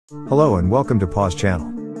Hello and welcome to Pause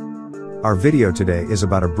Channel. Our video today is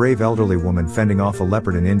about a brave elderly woman fending off a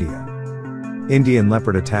leopard in India. Indian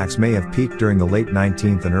leopard attacks may have peaked during the late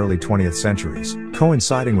 19th and early 20th centuries,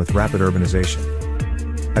 coinciding with rapid urbanization.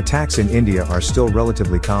 Attacks in India are still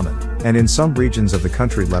relatively common, and in some regions of the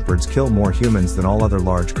country leopards kill more humans than all other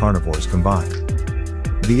large carnivores combined.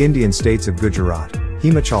 The Indian states of Gujarat,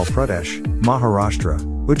 Himachal Pradesh, Maharashtra,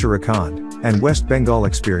 Uttarakhand, and West Bengal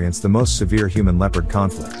experience the most severe human-leopard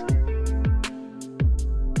conflict.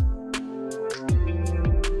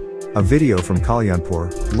 A video from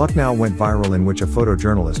Kalyanpur, Lucknow went viral in which a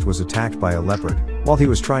photojournalist was attacked by a leopard while he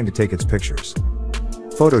was trying to take its pictures.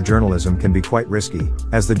 Photojournalism can be quite risky,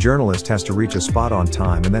 as the journalist has to reach a spot on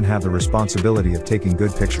time and then have the responsibility of taking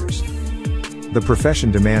good pictures. The profession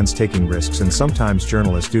demands taking risks, and sometimes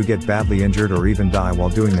journalists do get badly injured or even die while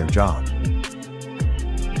doing their job.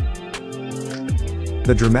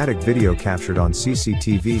 The dramatic video captured on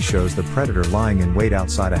CCTV shows the predator lying in wait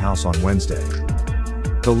outside a house on Wednesday.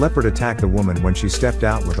 The leopard attacked the woman when she stepped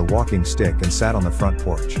out with a walking stick and sat on the front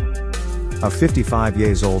porch. A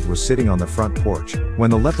 55-year-old was sitting on the front porch when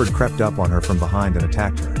the leopard crept up on her from behind and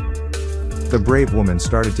attacked her. The brave woman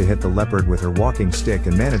started to hit the leopard with her walking stick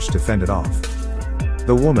and managed to fend it off.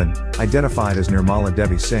 The woman, identified as Nirmala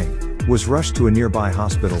Devi Singh, was rushed to a nearby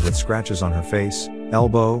hospital with scratches on her face,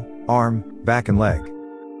 elbow, arm, back and leg.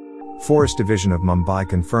 Forest Division of Mumbai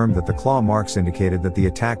confirmed that the claw marks indicated that the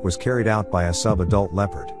attack was carried out by a sub-adult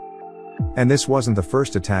leopard. And this wasn't the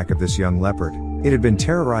first attack of this young leopard. It had been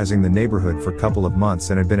terrorizing the neighborhood for a couple of months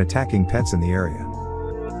and had been attacking pets in the area.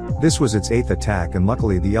 This was its 8th attack, and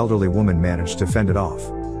luckily the elderly woman managed to fend it off.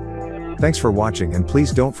 Thanks for watching, and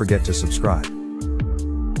please don't forget to subscribe.